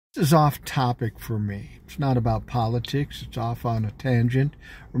This is off topic for me. It's not about politics. It's off on a tangent,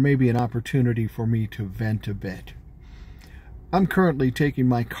 or maybe an opportunity for me to vent a bit. I'm currently taking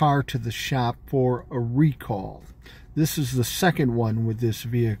my car to the shop for a recall. This is the second one with this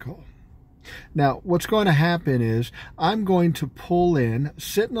vehicle. Now, what's going to happen is I'm going to pull in,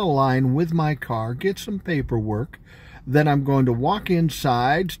 sit in a line with my car, get some paperwork. Then I'm going to walk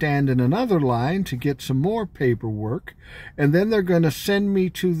inside, stand in another line to get some more paperwork. And then they're going to send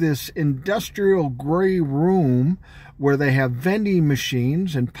me to this industrial gray room where they have vending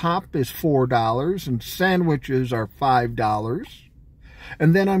machines, and pop is $4 and sandwiches are $5.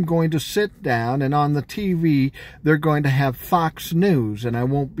 And then I'm going to sit down, and on the TV, they're going to have Fox News, and I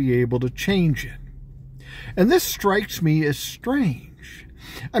won't be able to change it. And this strikes me as strange.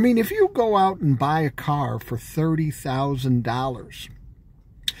 I mean, if you go out and buy a car for $30,000,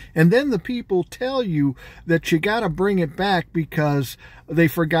 and then the people tell you that you got to bring it back because they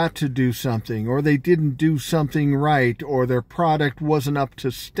forgot to do something, or they didn't do something right, or their product wasn't up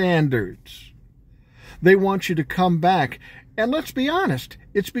to standards, they want you to come back. And let's be honest,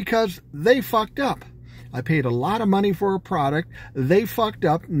 it's because they fucked up. I paid a lot of money for a product. They fucked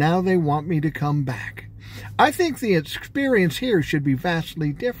up. Now they want me to come back. I think the experience here should be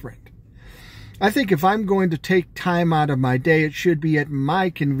vastly different. I think if I'm going to take time out of my day, it should be at my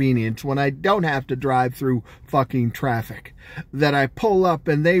convenience when I don't have to drive through fucking traffic. That I pull up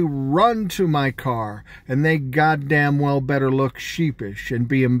and they run to my car, and they goddamn well better look sheepish and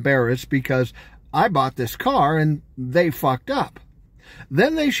be embarrassed because I bought this car and they fucked up.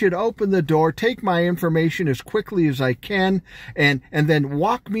 Then they should open the door, take my information as quickly as I can, and then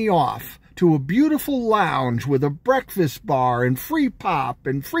walk me off to a beautiful lounge with a breakfast bar and free pop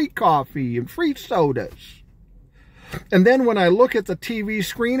and free coffee and free sodas. And then when I look at the TV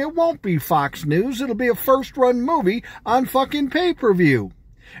screen, it won't be Fox News. It'll be a first-run movie on fucking pay-per-view.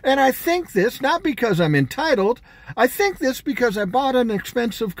 And I think this not because I'm entitled. I think this because I bought an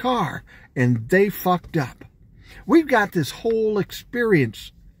expensive car and they fucked up. We've got this whole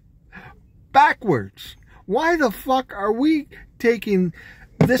experience backwards. Why the fuck are we taking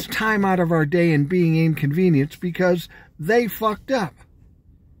this time out of our day and being inconvenienced because they fucked up?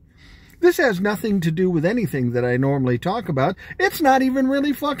 This has nothing to do with anything that I normally talk about. It's not even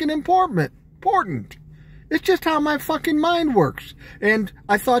really fucking important. It's just how my fucking mind works. And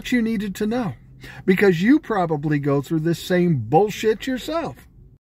I thought you needed to know, because you probably go through this same bullshit yourself.